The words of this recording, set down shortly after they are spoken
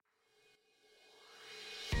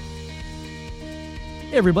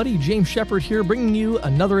Hey everybody, James Shepard here, bringing you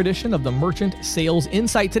another edition of the Merchant Sales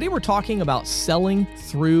Insight. Today we're talking about selling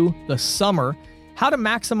through the summer, how to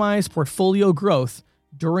maximize portfolio growth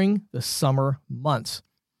during the summer months.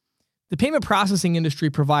 The payment processing industry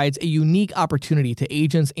provides a unique opportunity to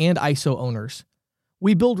agents and ISO owners.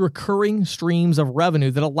 We build recurring streams of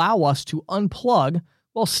revenue that allow us to unplug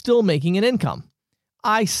while still making an income.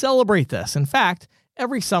 I celebrate this. In fact,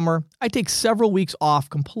 every summer, I take several weeks off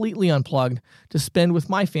completely unplugged to spend with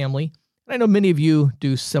my family, and I know many of you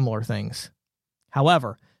do similar things.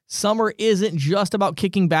 However, summer isn't just about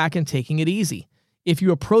kicking back and taking it easy. If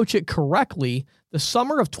you approach it correctly, the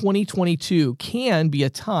summer of 2022 can be a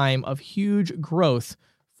time of huge growth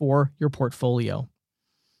for your portfolio.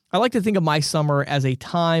 I like to think of my summer as a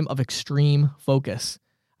time of extreme focus.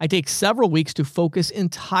 I take several weeks to focus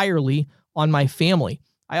entirely on my family.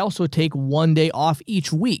 I also take one day off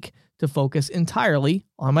each week to focus entirely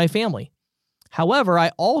on my family. However,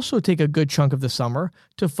 I also take a good chunk of the summer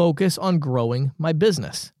to focus on growing my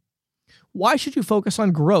business. Why should you focus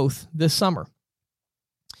on growth this summer?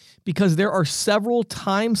 Because there are several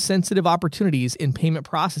time-sensitive opportunities in payment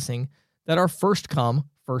processing that are first come,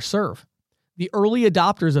 first serve. The early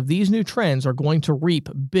adopters of these new trends are going to reap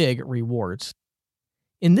big rewards.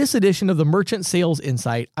 In this edition of the Merchant Sales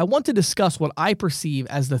Insight, I want to discuss what I perceive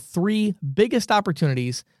as the 3 biggest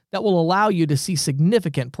opportunities that will allow you to see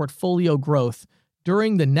significant portfolio growth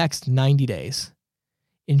during the next 90 days.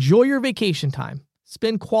 Enjoy your vacation time,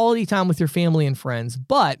 spend quality time with your family and friends,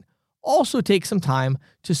 but also take some time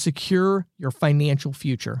to secure your financial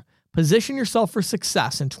future. Position yourself for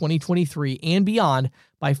success in 2023 and beyond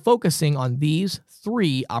by focusing on these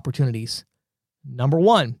 3 opportunities. Number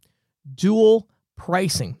 1, dual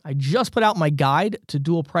pricing. I just put out my guide to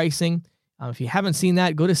dual pricing. If you haven't seen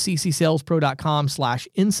that, go to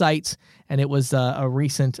ccsalespro.com/insights, and it was a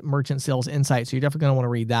recent Merchant Sales Insight, so you're definitely going to want to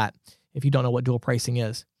read that if you don't know what dual pricing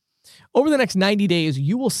is. Over the next 90 days,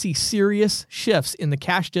 you will see serious shifts in the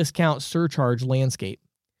cash discount surcharge landscape.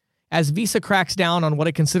 As Visa cracks down on what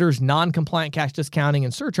it considers non-compliant cash discounting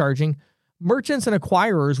and surcharging, merchants and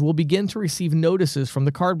acquirers will begin to receive notices from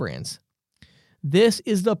the card brands. This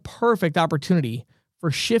is the perfect opportunity for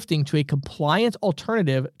shifting to a compliant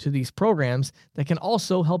alternative to these programs that can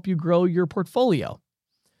also help you grow your portfolio.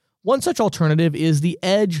 One such alternative is the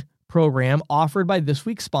Edge program offered by this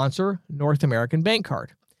week's sponsor, North American Bank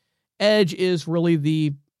Card. Edge is really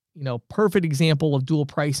the perfect example of dual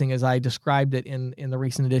pricing as I described it in the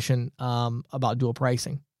recent edition about dual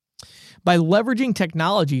pricing. By leveraging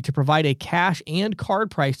technology to provide a cash and card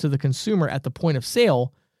price to the consumer at the point of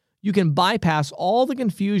sale, you can bypass all the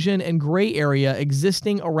confusion and gray area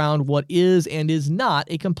existing around what is and is not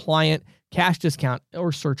a compliant cash discount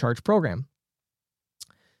or surcharge program.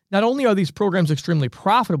 Not only are these programs extremely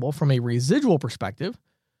profitable from a residual perspective,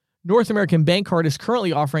 North American Bank Card is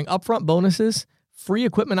currently offering upfront bonuses, free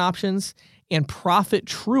equipment options, and profit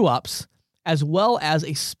true-ups, as well as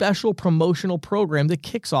a special promotional program that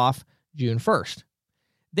kicks off June 1st.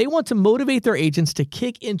 They want to motivate their agents to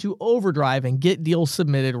kick into overdrive and get deals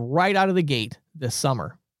submitted right out of the gate this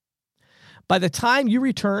summer. By the time you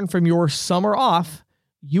return from your summer off,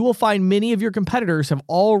 you will find many of your competitors have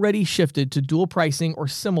already shifted to dual pricing or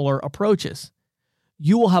similar approaches.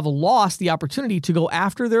 You will have lost the opportunity to go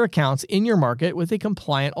after their accounts in your market with a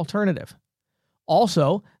compliant alternative.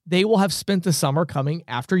 Also, they will have spent the summer coming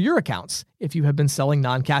after your accounts if you have been selling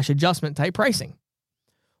non-cash adjustment type pricing.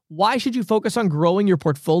 Why should you focus on growing your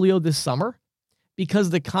portfolio this summer? Because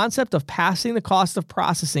the concept of passing the cost of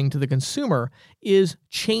processing to the consumer is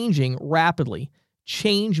changing rapidly.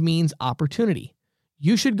 Change means opportunity.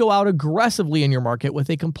 You should go out aggressively in your market with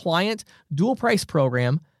a compliant dual price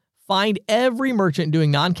program, find every merchant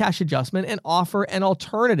doing non-cash adjustment, and offer an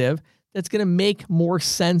alternative that's going to make more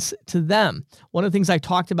sense to them. One of the things I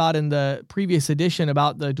talked about in the previous edition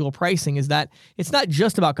about the dual pricing is that it's not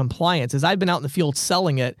just about compliance. As I've been out in the field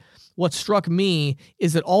selling it, what struck me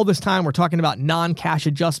is that all this time we're talking about non-cash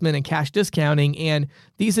adjustment and cash discounting, and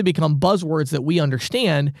these have become buzzwords that we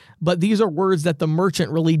understand, but these are words that the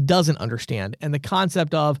merchant really doesn't understand. And the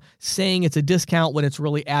concept of saying it's a discount when it's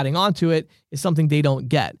really adding on to it is something they don't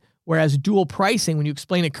get. Whereas dual pricing, when you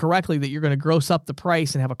explain it correctly, that you're going to gross up the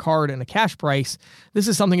price and have a card and a cash price, this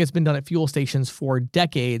is something that's been done at fuel stations for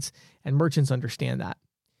decades, and merchants understand that.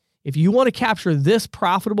 If you want to capture this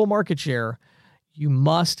profitable market share, you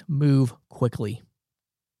must move quickly.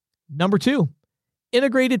 Number 2,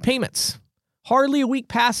 integrated payments. Hardly a week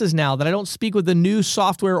passes now that I don't speak with a new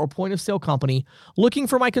software or point-of-sale company looking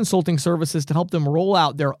for my consulting services to help them roll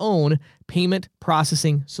out their own payment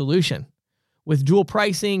processing solution. With dual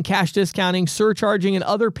pricing, cash discounting, surcharging, and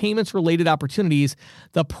other payments-related opportunities,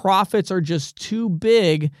 the profits are just too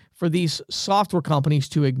big for these software companies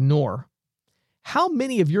to ignore. How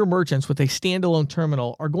many of your merchants with a standalone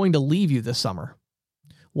terminal are going to leave you this summer?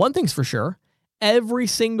 One thing's for sure, every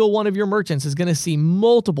single one of your merchants is going to see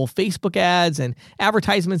multiple Facebook ads and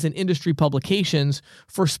advertisements in industry publications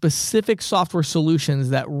for specific software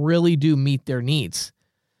solutions that really do meet their needs.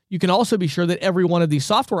 You can also be sure that every one of these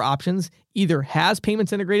software options either has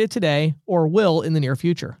payments integrated today or will in the near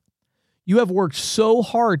future. You have worked so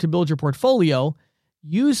hard to build your portfolio.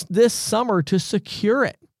 Use this summer to secure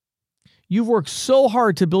it. You've worked so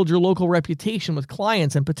hard to build your local reputation with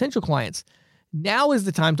clients and potential clients. Now is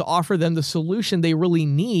the time to offer them the solution they really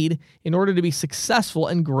need in order to be successful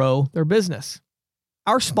and grow their business.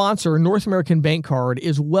 Our sponsor, North American Bank Card,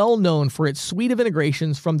 is well known for its suite of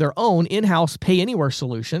integrations from their own in-house Pay Anywhere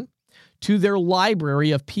solution to their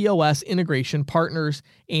library of POS integration partners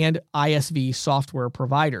and ISV software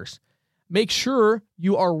providers. Make sure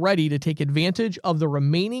you are ready to take advantage of the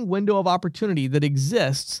remaining window of opportunity that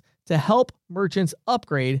exists to help merchants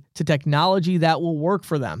upgrade to technology that will work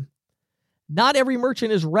for them. Not every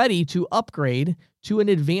merchant is ready to upgrade to an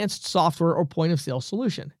advanced software or point-of-sale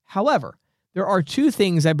solution. However, there are two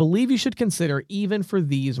things I believe you should consider even for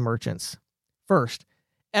these merchants. First,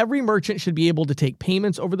 every merchant should be able to take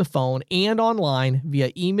payments over the phone and online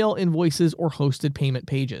via email invoices or hosted payment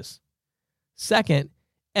pages. Second,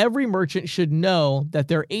 every merchant should know that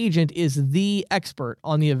their agent is the expert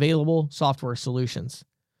on the available software solutions.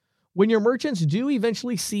 When your merchants do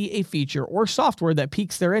eventually see a feature or software that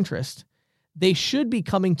piques their interest, they should be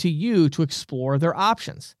coming to you to explore their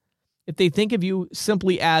options. If they think of you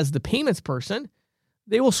simply as the payments person,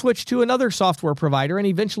 they will switch to another software provider and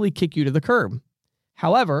eventually kick you to the curb.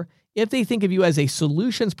 However, if they think of you as a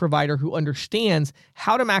solutions provider who understands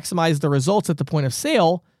how to maximize the results at the point of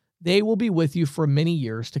sale, they will be with you for many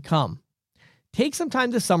years to come. Take some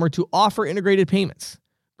time this summer to offer integrated payments.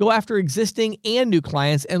 Go after existing and new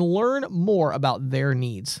clients and learn more about their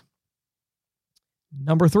needs.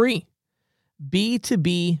 Number 3,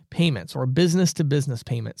 B2B payments or business-to-business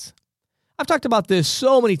payments. I've talked about this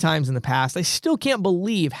so many times in the past. I still can't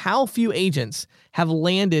believe how few agents have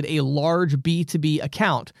landed a large B2B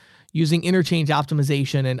account using interchange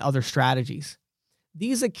optimization and other strategies.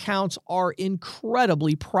 These accounts are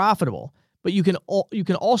incredibly profitable, but you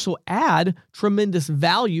can also add tremendous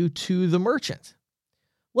value to the merchant.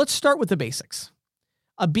 Let's start with the basics.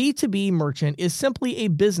 A B2B merchant is simply a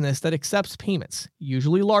business that accepts payments,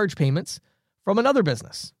 usually large payments, from another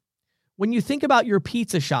business. When you think about your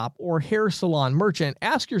pizza shop or hair salon merchant,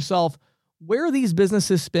 ask yourself where these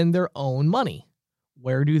businesses spend their own money.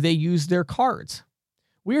 Where do they use their cards?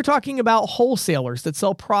 We are talking about wholesalers that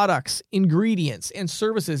sell products, ingredients, and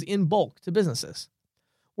services in bulk to businesses.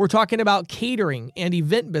 We're talking about catering and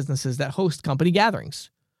event businesses that host company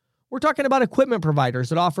gatherings. We're talking about equipment providers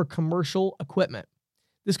that offer commercial equipment.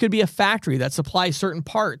 This could be a factory that supplies certain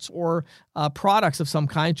parts or products of some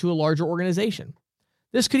kind to a larger organization.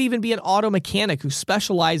 This could even be an auto mechanic who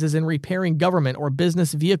specializes in repairing government or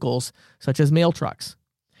business vehicles, such as mail trucks.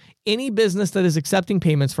 Any business that is accepting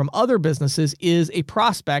payments from other businesses is a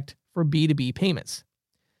prospect for B2B payments.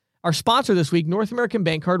 Our sponsor this week, North American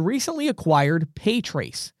Bank Card, recently acquired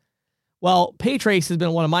Paytrace. Well, Paytrace has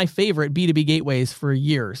been one of my favorite B2B gateways for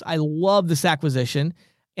years. I love this acquisition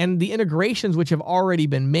and the integrations which have already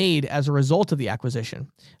been made as a result of the acquisition.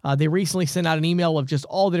 They recently sent out an email of just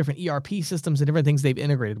all the different ERP systems and different things they've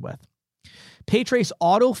integrated with. Paytrace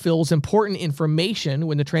autofills important information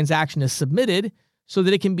when the transaction is submitted so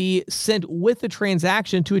that it can be sent with the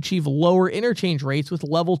transaction to achieve lower interchange rates with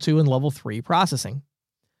level 2 and level 3 processing.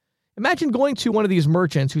 Imagine going to one of these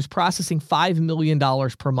merchants who's processing $5 million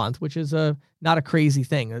per month, which is not a crazy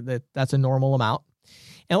thing. That's a normal amount.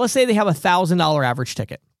 And let's say they have a $1,000 average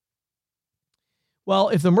ticket. Well,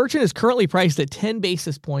 if the merchant is currently priced at 10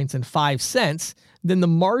 basis points and 5 cents, then the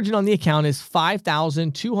margin on the account is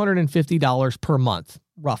 $5,250 per month,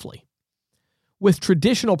 roughly. With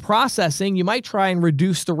traditional processing, you might try and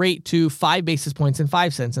reduce the rate to 5 basis points and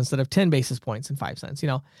 5 cents instead of 10 basis points and 5 cents.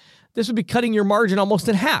 This would be cutting your margin almost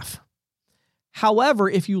in half. However,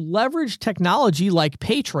 if you leverage technology like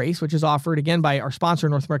Paytrace, which is offered again by our sponsor,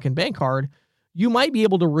 North American Bank Card, you might be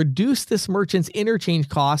able to reduce this merchant's interchange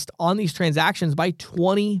cost on these transactions by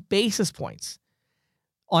 20 basis points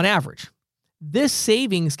on average. This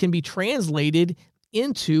savings can be translated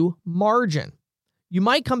into margin. You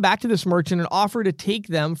might come back to this merchant and offer to take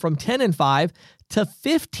them from 10 and 5 to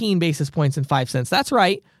 15 basis points and 5 cents. That's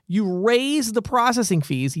right. You raise the processing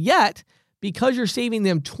fees, yet because you're saving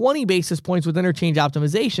them 20 basis points with interchange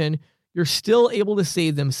optimization, you're still able to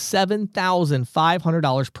save them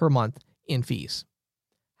 $7,500 per month in fees.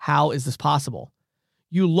 How is this possible?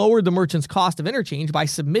 You lowered the merchant's cost of interchange by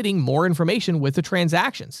submitting more information with the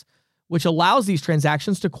transactions, which allows these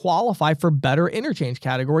transactions to qualify for better interchange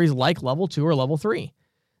categories like level 2 or level 3.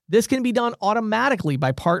 This can be done automatically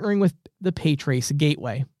by partnering with the Paytrace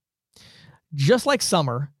gateway. Just like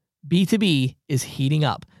summer, B2B is heating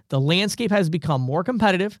up. The landscape has become more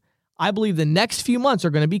competitive. I believe the next few months are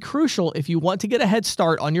going to be crucial if you want to get a head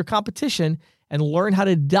start on your competition and learn how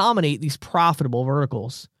to dominate these profitable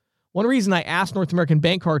verticals. One reason I asked North American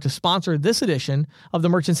Bank Card to sponsor this edition of the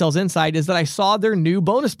Merchant Sales Insight is that I saw their new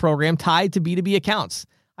bonus program tied to B2B accounts.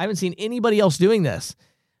 I haven't seen anybody else doing this.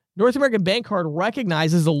 North American Bank Card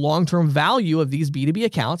recognizes the long-term value of these B2B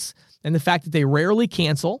accounts and the fact that they rarely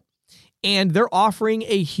cancel, and they're offering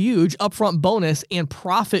a huge upfront bonus and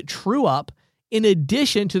profit true-up in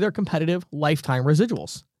addition to their competitive lifetime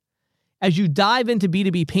residuals. As you dive into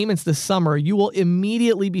B2B payments this summer, you will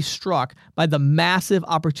immediately be struck by the massive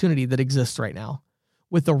opportunity that exists right now.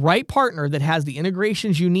 With the right partner that has the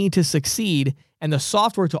integrations you need to succeed and the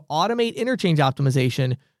software to automate interchange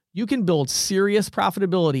optimization, you can build serious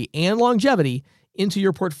profitability and longevity into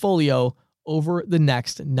your portfolio over the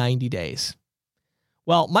next 90 days.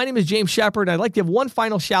 Well, my name is James Shepard. I'd like to give one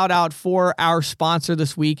final shout out for our sponsor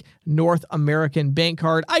this week, North American Bank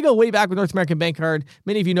Card. I go way back with North American Bank Card.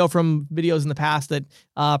 Many of you know from videos in the past that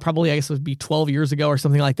probably, I guess it would be 12 years ago or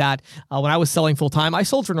something like that. When I was selling full time, I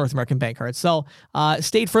sold for North American Bank Card. So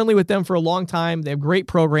stayed friendly with them for a long time. They have great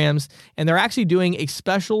programs, and they're actually doing a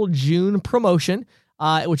special June promotion,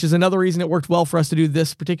 which is another reason it worked well for us to do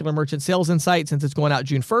this particular Merchant Sales Insight since it's going out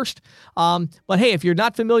June 1st. But hey, if you're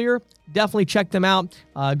not familiar, definitely check them out.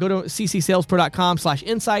 Go to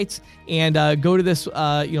ccsalespro.com/insights and go to this,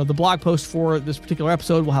 the blog post for this particular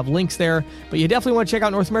episode. We'll have links there. But you definitely want to check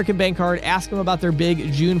out North American Bank Card. Ask them about their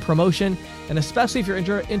big June promotion. And especially if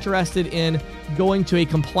you're interested in going to a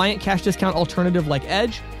compliant cash discount alternative like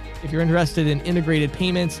Edge, if you're interested in integrated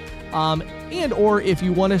payments, and or if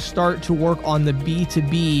you want to start to work on the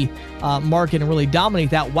B2B market and really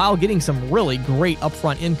dominate that while getting some really great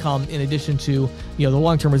upfront income in addition to the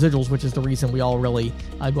long-term residuals, which is the reason we all really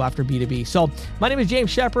go after B2B. So my name is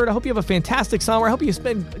James Shepard. I hope you have a fantastic summer. I hope you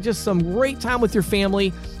spend just some great time with your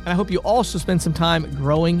family, and I hope you also spend some time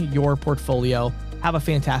growing your portfolio. Have a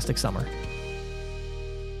fantastic summer.